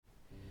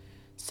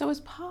So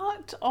as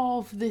part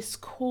of this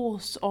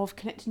course of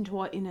connecting to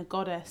our inner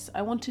goddess,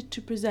 I wanted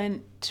to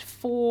present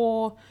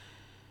 4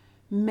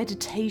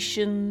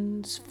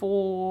 meditations,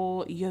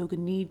 4 yoga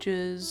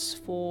nidras,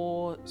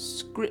 4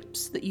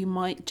 scripts that you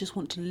might just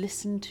want to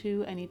listen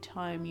to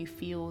anytime you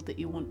feel that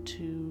you want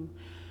to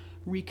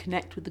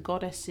reconnect with the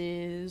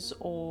goddesses,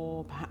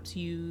 or perhaps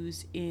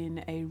use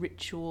in a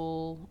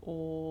ritual,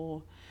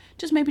 or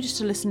just maybe just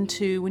to listen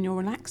to when you're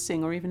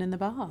relaxing or even in the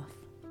bath.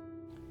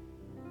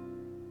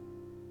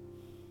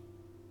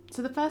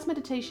 So the first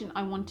meditation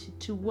I wanted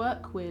to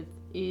work with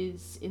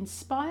is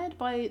inspired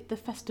by the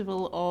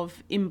festival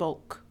of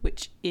Imbolc,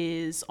 which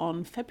is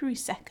on February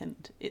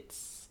 2nd.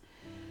 It's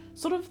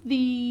sort of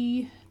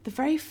the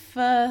very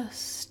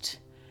first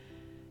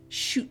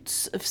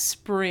shoots of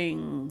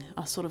spring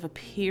are sort of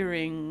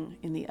appearing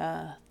in the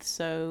earth.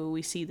 So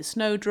we see the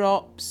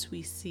snowdrops,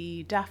 we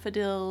see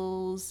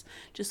daffodils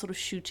just sort of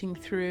shooting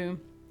through.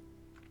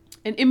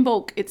 And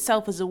Imbolc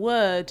itself as a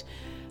word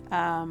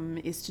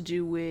is to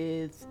do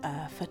with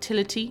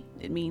fertility.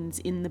 It means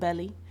in the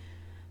belly.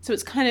 So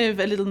it's kind of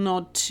a little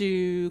nod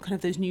to kind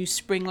of those new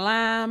spring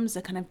lambs.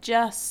 They're kind of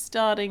just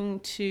starting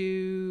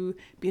to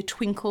be a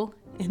twinkle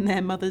in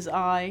their mother's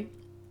eye.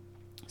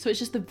 So it's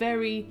just the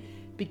very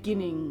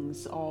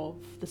beginnings of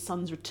the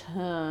sun's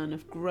return,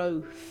 of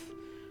growth,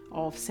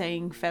 of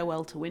saying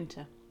farewell to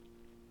winter.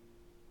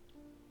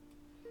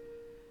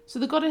 So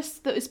the goddess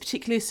that is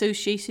particularly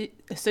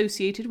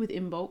associated with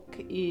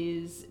Imbolc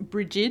is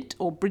Brigid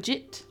or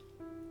Bridget.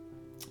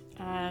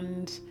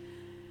 And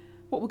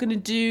what we're going to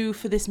do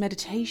for this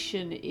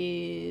meditation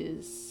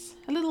is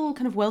a little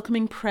kind of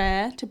welcoming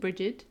prayer to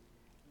Brigid,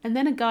 and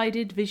then a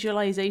guided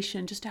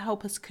visualization just to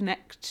help us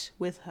connect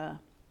with her.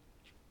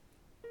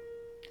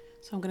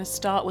 So I'm going to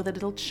start with a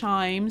little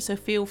chime, so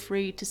feel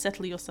free to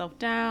settle yourself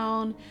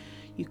down.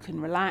 You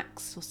can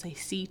relax or stay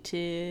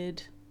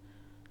seated.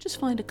 Just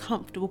find a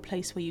comfortable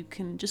place where you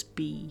can just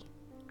be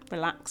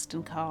relaxed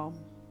and calm.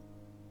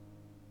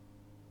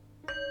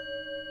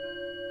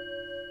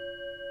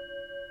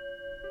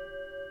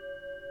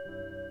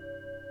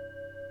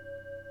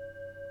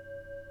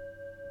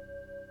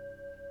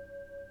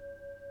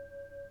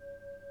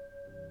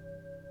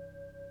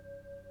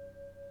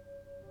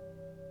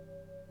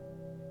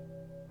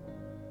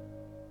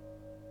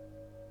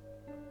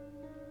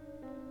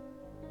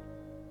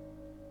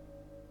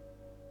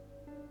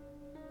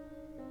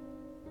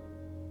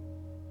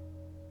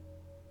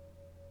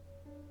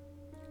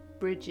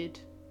 Brigid,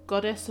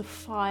 goddess of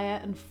fire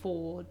and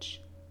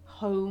forge,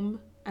 home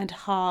and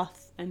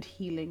hearth and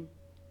healing.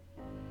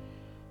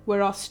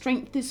 Where our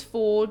strength is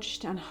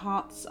forged and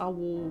hearts are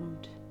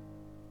warmed,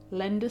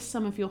 lend us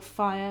some of your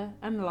fire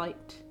and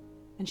light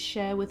and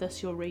share with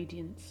us your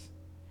radiance.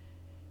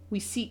 We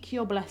seek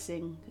your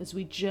blessing as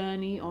we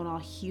journey on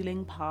our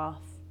healing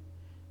path.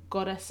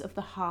 Goddess of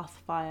the hearth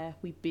fire,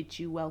 we bid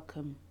you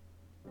welcome.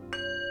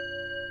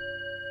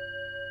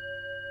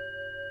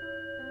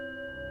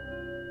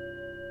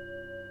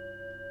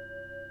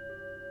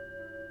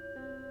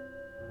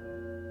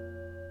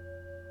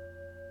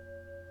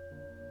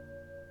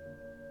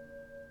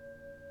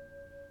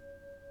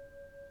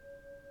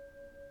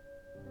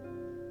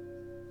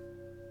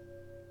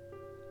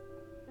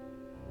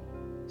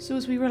 So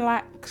as we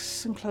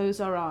relax and close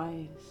our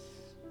eyes,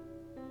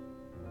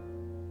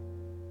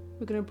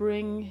 we're going to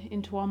bring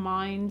into our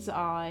mind's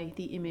eye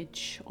the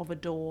image of a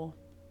door.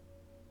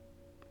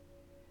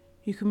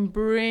 You can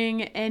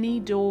bring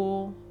any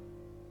door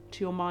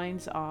to your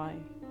mind's eye.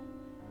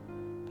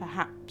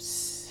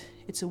 Perhaps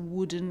it's a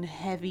wooden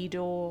heavy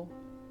door,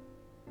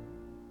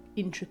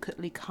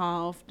 intricately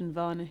carved and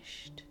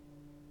varnished.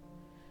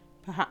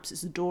 Perhaps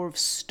it's a door of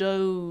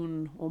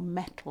stone or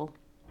metal.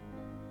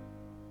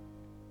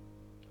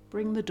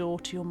 Bring the door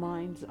to your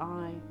mind's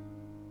eye.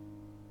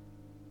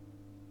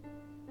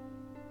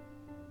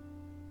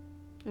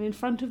 And in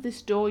front of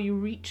this door you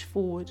reach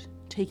forward,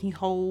 taking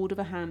hold of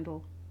a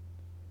handle,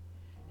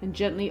 and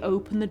gently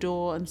open the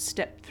door and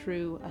step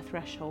through a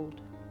threshold.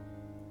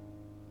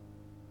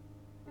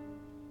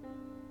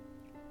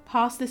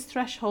 Past this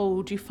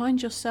threshold you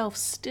find yourself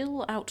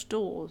still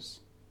outdoors,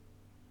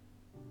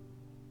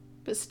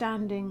 but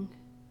standing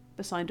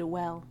beside a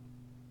well.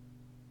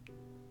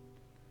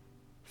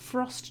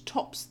 Frost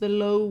tops the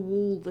low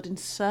wall that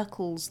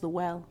encircles the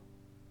well,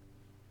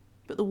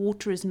 but the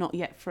water is not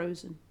yet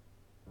frozen.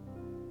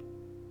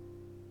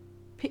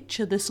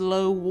 Picture this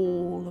low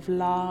wall of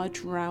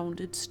large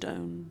rounded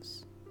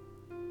stones,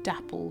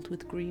 dappled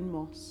with green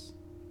moss.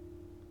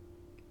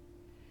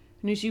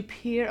 And as you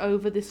peer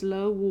over this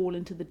low wall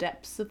into the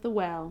depths of the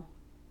well,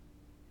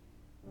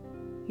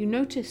 you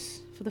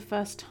notice for the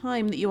first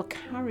time that you are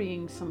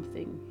carrying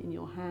something in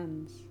your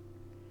hands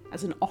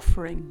as an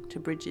offering to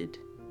Brigid.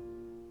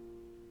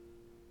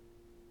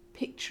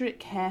 Picture it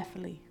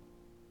carefully.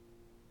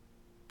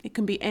 It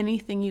can be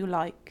anything you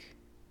like,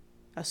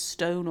 a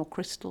stone or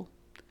crystal,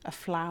 a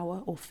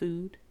flower or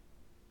food.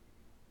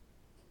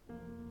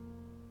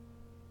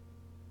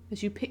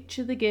 As you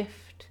picture the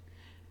gift,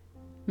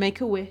 make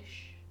a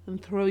wish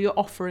and throw your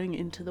offering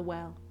into the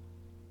well.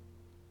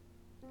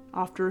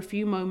 After a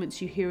few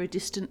moments, you hear a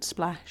distant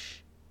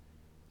splash.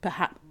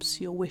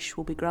 Perhaps your wish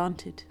will be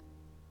granted.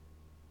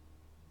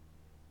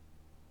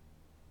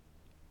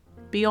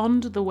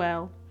 Beyond the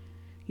well,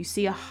 you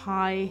see a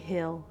high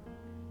hill,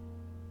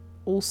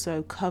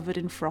 also covered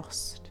in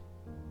frost.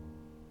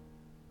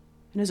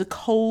 And as a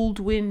cold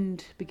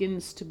wind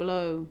begins to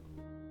blow,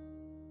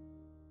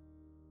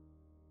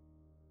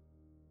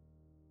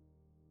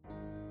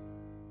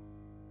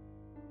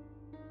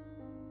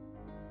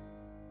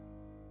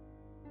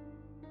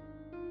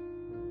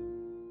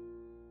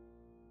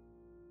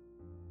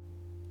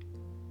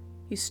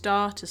 you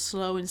start a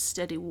slow and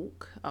steady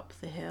walk up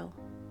the hill.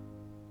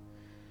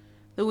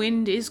 The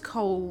wind is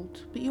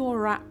cold, but you are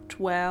wrapped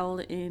well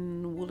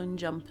in woolen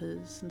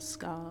jumpers and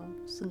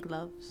scarves and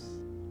gloves,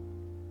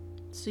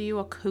 so you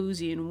are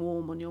cosy and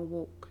warm on your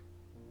walk.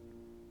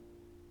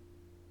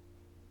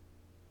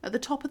 At the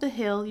top of the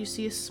hill, you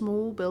see a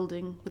small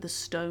building with a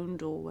stone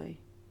doorway.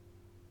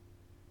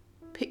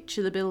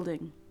 Picture the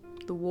building,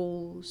 the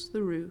walls,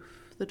 the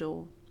roof, the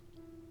door.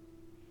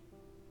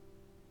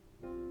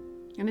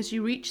 And as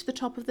you reach the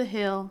top of the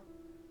hill,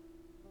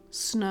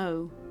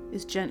 snow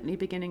is gently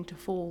beginning to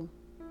fall,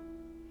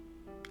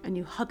 and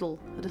you huddle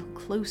a little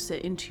closer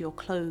into your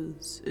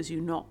clothes as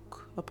you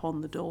knock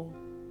upon the door.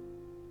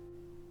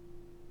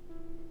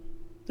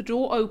 The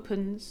door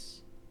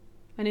opens,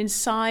 and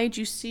inside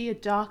you see a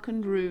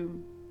darkened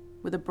room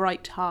with a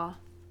bright hearth.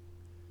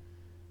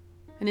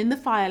 And in the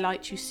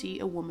firelight you see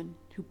a woman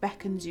who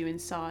beckons you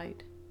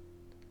inside.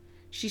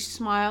 She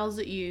smiles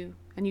at you,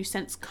 and you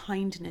sense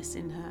kindness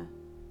in her.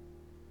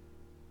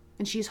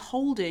 And she is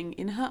holding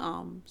in her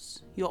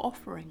arms your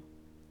offering.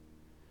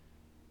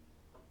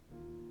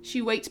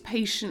 She waits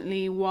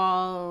patiently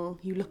while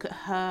you look at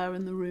her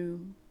and the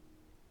room,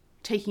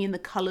 taking in the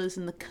colours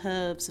and the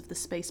curves of the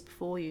space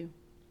before you.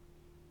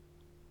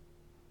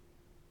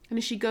 And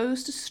as she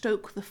goes to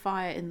stoke the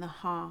fire in the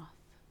hearth,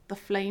 the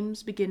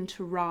flames begin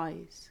to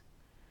rise,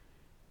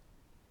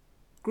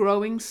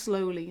 growing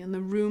slowly, and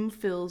the room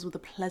fills with a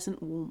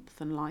pleasant warmth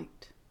and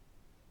light.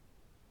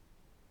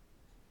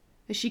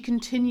 As she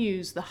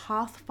continues, the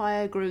hearth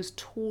fire grows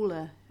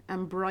taller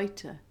and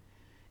brighter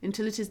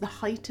until it is the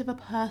height of a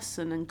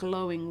person and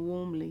glowing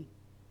warmly.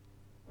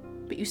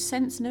 But you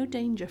sense no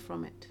danger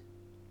from it,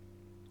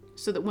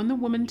 so that when the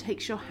woman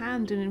takes your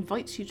hand and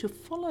invites you to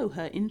follow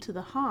her into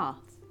the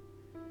hearth,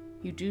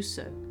 you do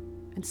so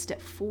and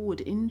step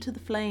forward into the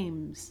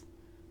flames,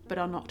 but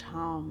are not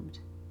harmed.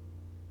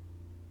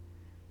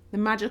 The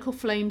magical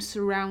flames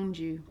surround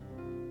you,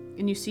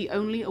 and you see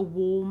only a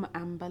warm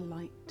amber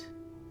light,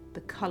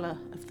 the colour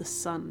of the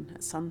sun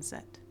at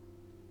sunset.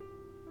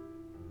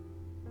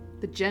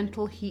 The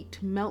gentle heat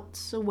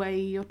melts away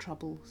your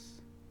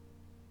troubles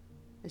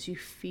as you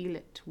feel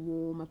it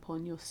warm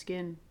upon your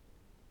skin.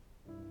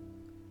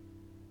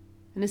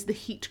 And as the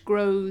heat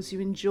grows, you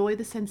enjoy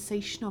the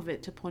sensation of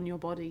it upon your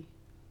body,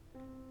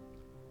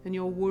 and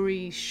your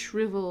worries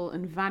shrivel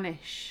and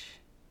vanish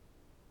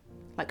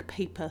like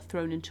paper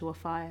thrown into a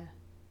fire.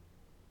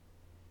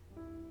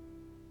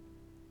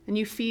 And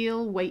you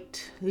feel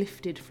weight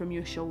lifted from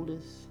your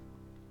shoulders.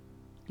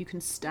 You can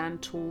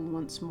stand tall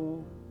once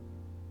more,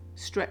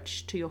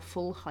 stretched to your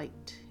full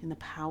height in the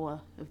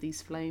power of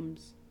these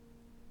flames.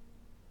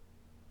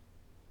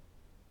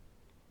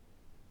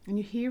 And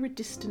you hear a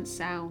distant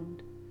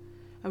sound,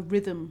 a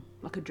rhythm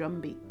like a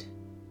drum beat.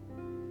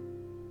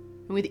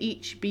 And with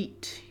each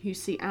beat, you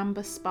see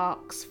amber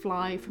sparks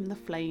fly from the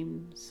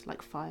flames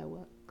like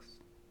fireworks.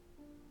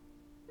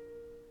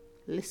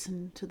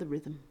 Listen to the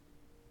rhythm.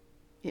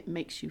 It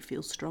makes you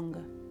feel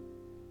stronger.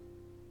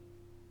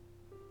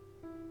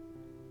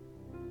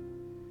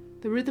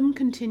 The rhythm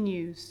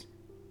continues,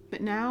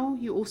 but now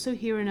you also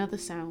hear another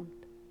sound,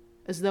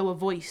 as though a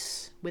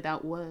voice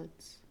without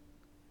words.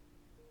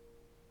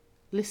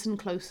 Listen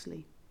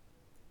closely.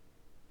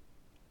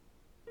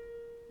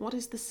 What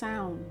is the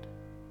sound?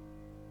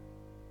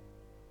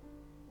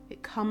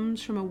 It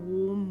comes from a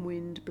warm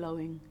wind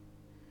blowing,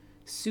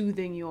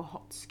 soothing your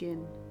hot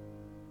skin.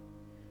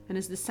 And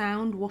as the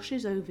sound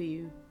washes over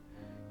you,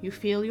 you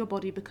feel your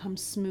body become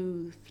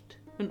smoothed,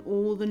 and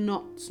all the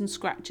knots and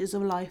scratches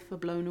of life are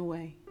blown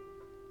away.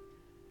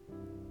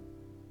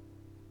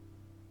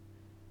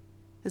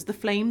 As the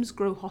flames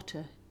grow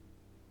hotter,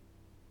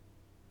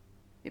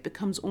 it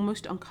becomes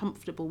almost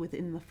uncomfortable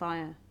within the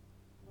fire.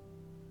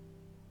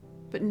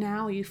 But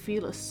now you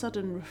feel a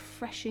sudden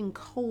refreshing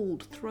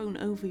cold thrown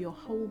over your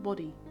whole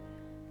body,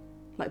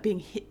 like being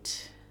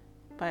hit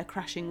by a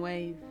crashing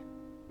wave.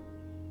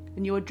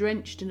 And you are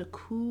drenched in a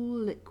cool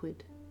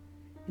liquid,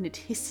 and it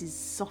hisses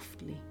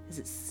softly as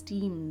it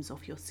steams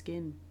off your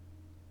skin.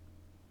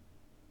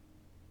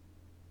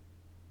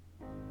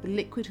 The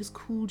liquid has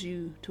cooled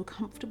you to a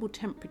comfortable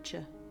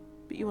temperature,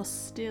 but you are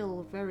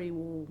still very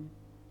warm.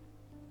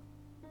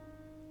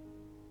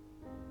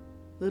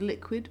 The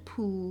liquid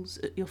pools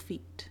at your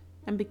feet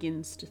and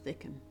begins to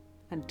thicken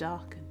and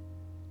darken,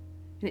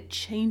 and it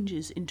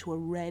changes into a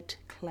red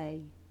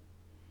clay.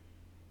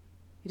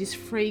 It is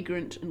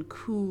fragrant and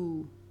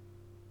cool,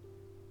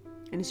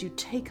 And as you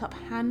take up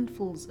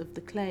handfuls of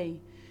the clay,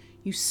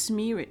 you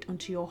smear it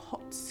onto your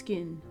hot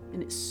skin,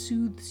 and it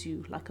soothes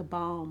you like a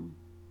balm.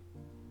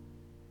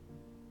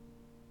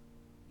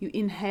 You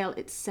inhale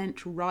its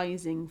scent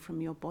rising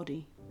from your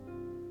body,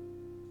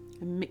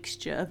 a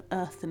mixture of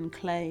earth and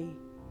clay,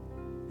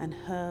 and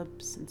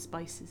herbs and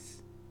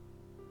spices.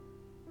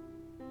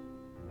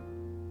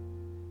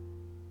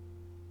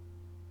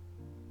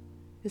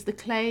 As the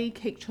clay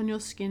caked on your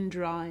skin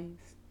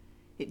dries,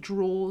 it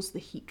draws the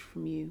heat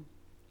from you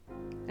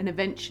and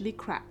eventually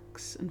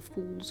cracks and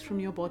falls from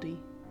your body,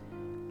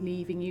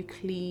 leaving you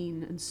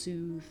clean and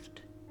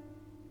soothed.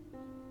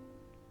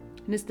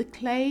 And as the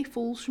clay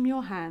falls from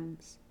your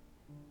hands,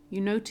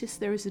 you notice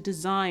there is a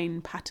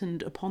design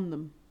patterned upon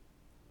them,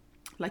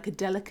 like a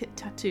delicate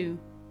tattoo.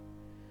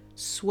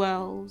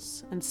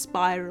 Swirls and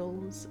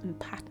spirals and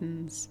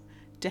patterns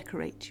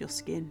decorate your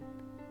skin.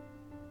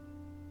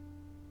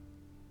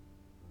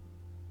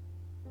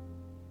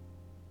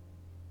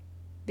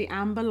 The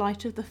amber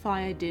light of the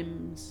fire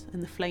dims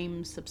and the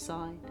flames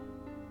subside.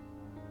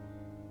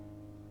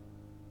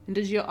 And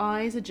as your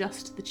eyes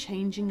adjust to the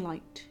changing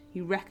light,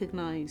 you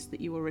recognize that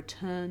you are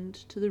returned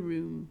to the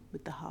room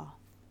with the hearth.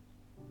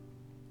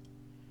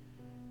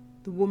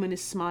 The woman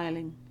is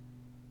smiling.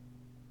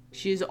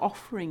 She is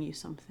offering you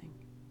something.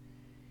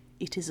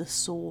 It is a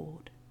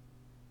sword.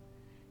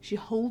 She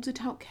holds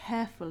it out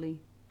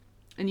carefully,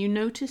 and you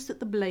notice that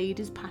the blade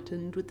is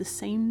patterned with the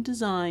same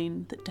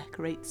design that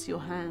decorates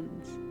your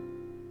hands.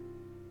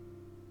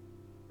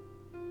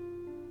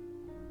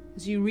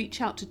 As you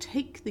reach out to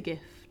take the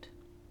gift,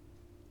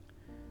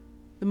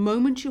 the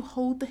moment you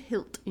hold the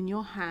hilt in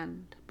your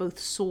hand, both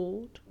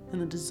sword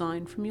and the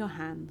design from your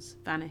hands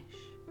vanish.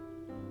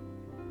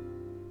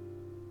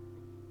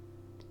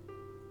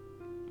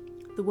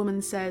 The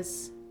woman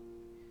says,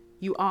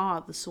 "You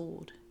are the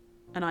sword,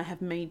 and I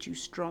have made you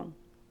strong.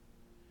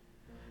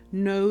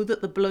 Know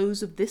that the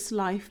blows of this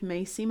life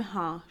may seem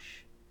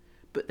harsh,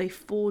 but they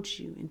forge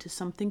you into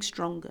something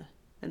stronger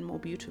and more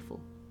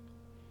beautiful.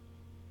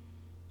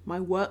 My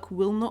work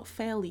will not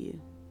fail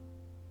you,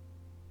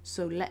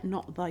 so let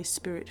not thy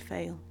spirit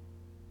fail."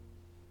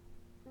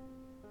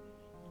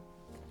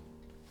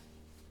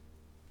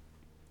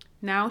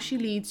 Now she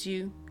leads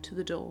you to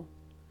the door,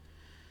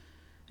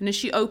 and as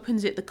she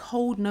opens it, the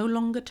cold no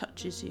longer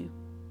touches you.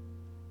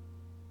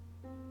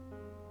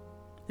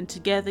 And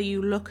together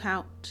you look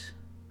out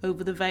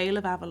over the Vale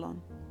of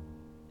Avalon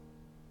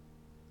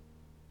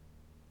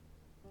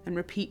and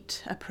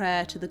repeat a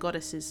prayer to the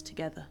goddesses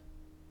together.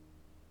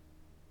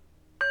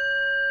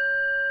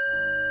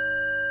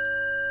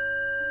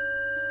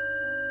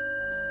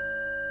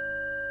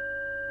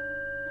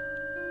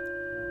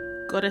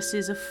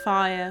 Goddesses of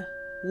fire,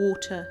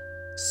 water,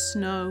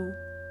 snow,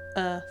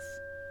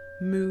 earth,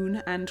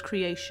 moon, and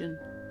creation,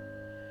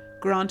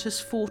 grant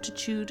us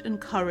fortitude and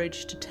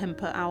courage to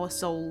temper our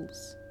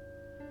souls.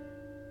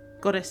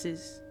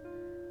 Goddesses,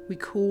 we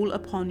call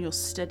upon your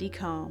steady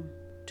calm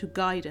to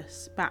guide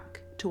us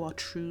back to our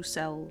true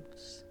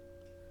selves.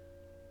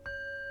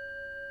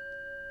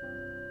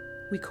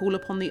 We call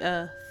upon the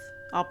earth,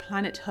 our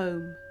planet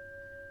home,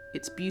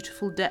 its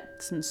beautiful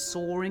depths and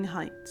soaring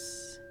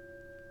heights.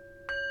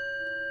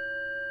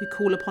 We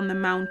call upon the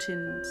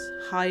mountains,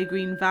 high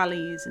green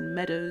valleys and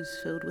meadows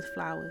filled with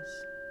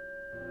flowers.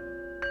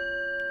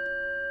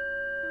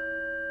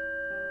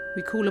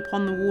 We call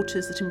upon the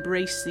waters that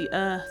embrace the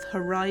earth,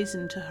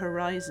 horizon to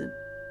horizon.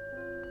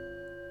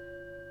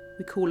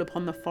 We call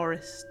upon the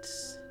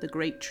forests, the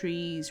great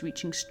trees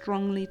reaching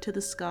strongly to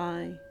the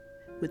sky,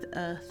 with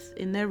earth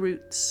in their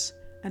roots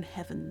and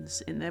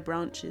heavens in their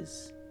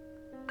branches.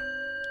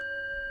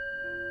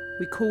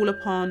 We call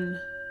upon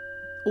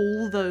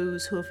all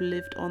those who have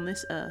lived on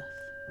this earth,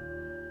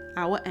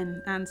 our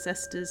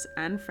ancestors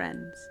and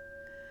friends,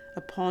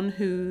 upon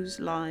whose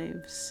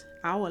lives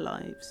our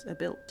lives are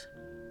built.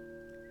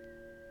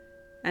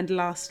 And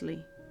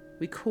lastly,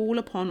 we call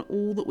upon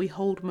all that we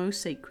hold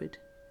most sacred,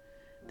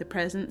 the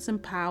presence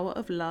and power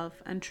of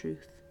love and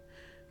truth,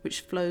 which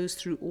flows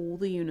through all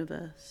the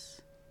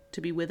universe, to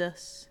be with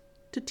us,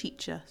 to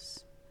teach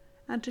us,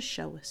 and to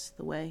show us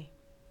the way.